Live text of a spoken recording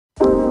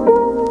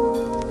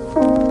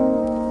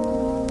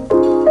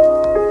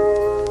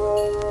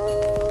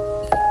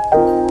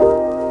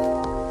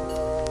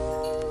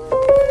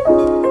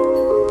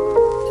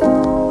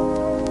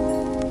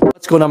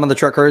going on, Mutha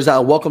Truckers?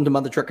 Welcome to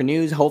Mutha Trucker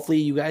News. Hopefully,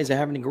 you guys are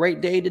having a great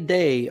day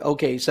today.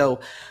 Okay, so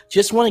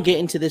just want to get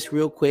into this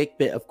real quick,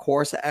 but of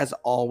course, as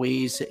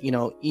always,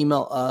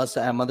 email us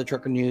at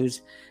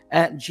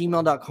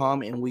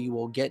muthatruckernews@gmail.com, and we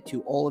will get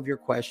to all of your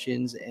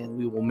questions, and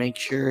we will make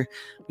sure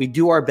we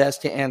do our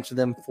best to answer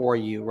them for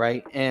you,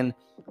 right? And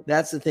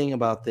that's the thing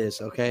about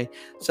this, okay?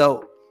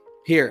 So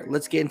here,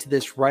 let's get into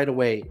this right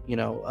away.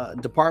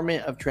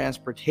 Department of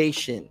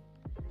Transportation.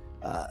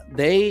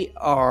 They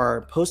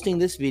are posting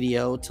this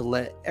video to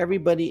let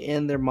everybody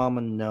and their mama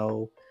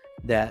know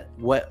that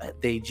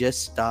what they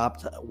just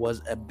stopped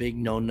was a big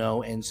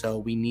no-no, and so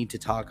we need to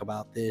talk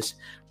about this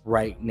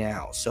right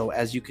now. So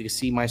as you can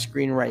see my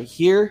screen right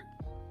here,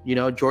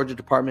 Georgia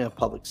Department of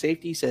Public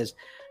Safety says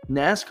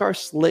NASCAR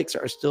slicks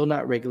are still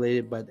not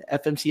regulated by the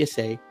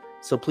FMCSA,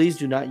 so please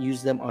do not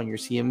use them on your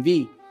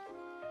CMV.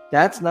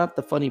 That's not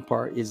the funny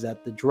part, is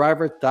that the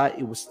driver thought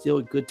it was still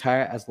a good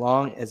tire as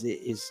long as it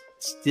is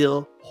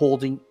still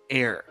holding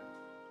air.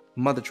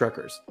 Mutha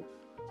Truckers,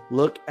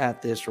 look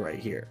at this right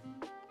here.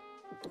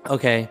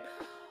 Okay,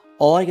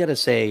 all I gotta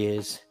say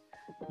is,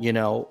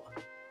 a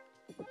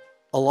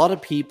lot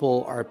of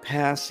people are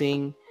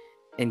passing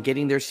and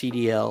getting their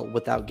CDL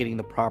without getting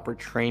the proper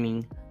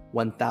training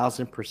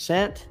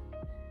 1000%,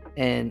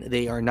 and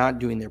they are not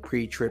doing their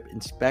pre-trip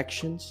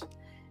inspections.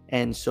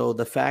 And so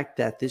the fact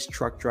that this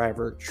truck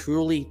driver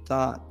truly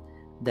thought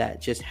that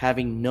just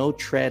having no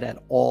tread at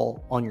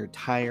all on your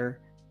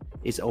tire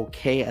is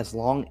okay as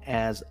long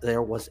as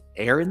there was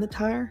air in the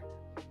tire.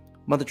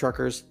 Mutha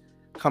Truckers,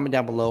 comment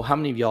down below how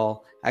many of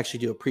y'all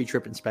actually do a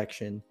pre-trip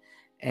inspection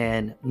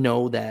and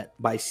know that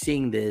by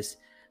seeing this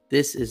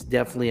is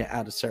definitely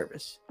out of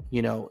service.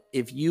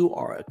 If you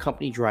are a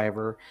company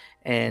driver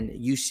and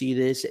you see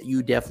this,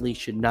 you definitely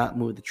should not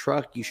move the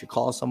truck. You should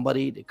call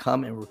somebody to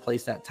come and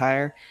replace that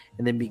tire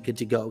and then be good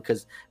to go.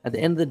 Because at the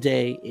end of the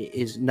day, it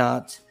is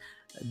not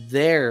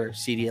their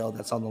CDL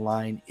that's on the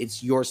line.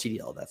 It's your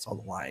CDL that's on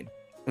the line.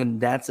 And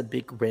that's a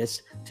big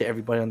risk to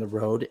everybody on the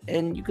road.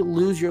 And you could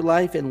lose your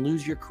life and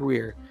lose your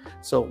career.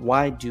 So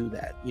why do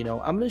that? I'm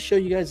going to show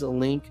you guys a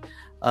link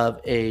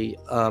of a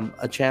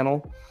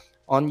channel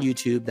on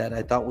YouTube that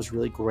I thought was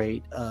really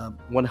great.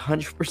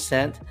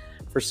 100%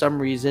 for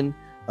some reason,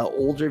 an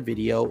older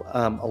video.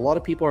 A lot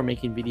of people are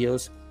making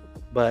videos,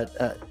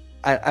 but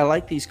I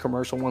like these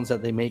commercial ones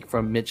that they make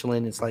from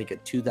Michelin. It's like a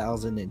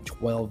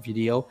 2012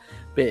 video,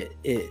 but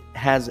it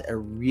has a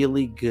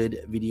really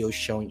good video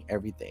showing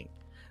everything.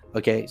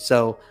 Okay,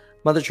 so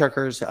Mutha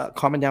Truckers,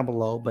 comment down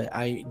below, but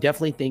I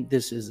definitely think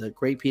this is a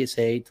great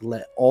PSA to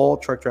let all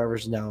truck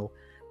drivers know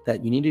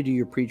that you need to do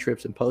your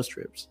pre-trips and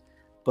post-trips.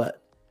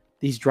 But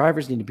these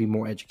drivers need to be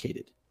more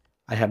educated.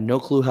 I have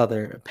no clue how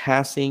they're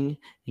passing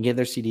and getting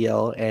their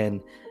CDL and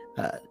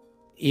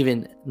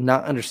even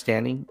not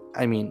understanding.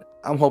 I mean,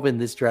 I'm hoping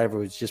this driver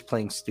was just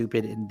playing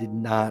stupid and did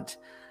not,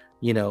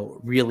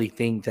 really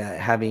think that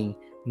having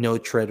no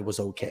tread was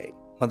okay.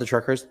 Mutha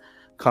Truckers,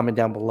 comment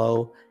down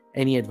below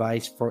any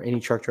advice for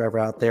any truck driver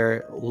out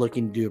there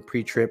looking to do a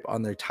pre-trip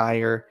on their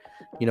tire.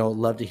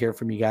 Love to hear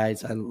from you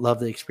guys. I love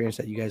the experience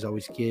that you guys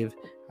always give.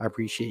 I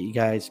appreciate you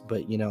guys,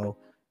 but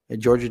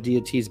Georgia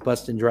DOT is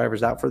busting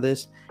drivers out for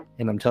this,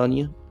 and I'm telling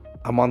you,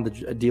 I'm on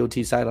the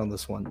DOT side on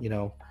this one.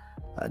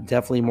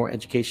 Definitely more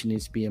education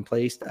needs to be in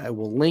place. I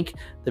will link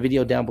the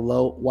video down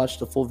below. Watch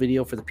the full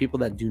video for the people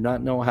that do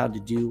not know how to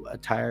do a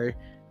tire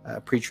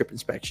pre-trip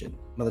inspection.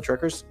 Mutha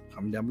Truckers,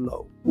 comment down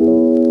below.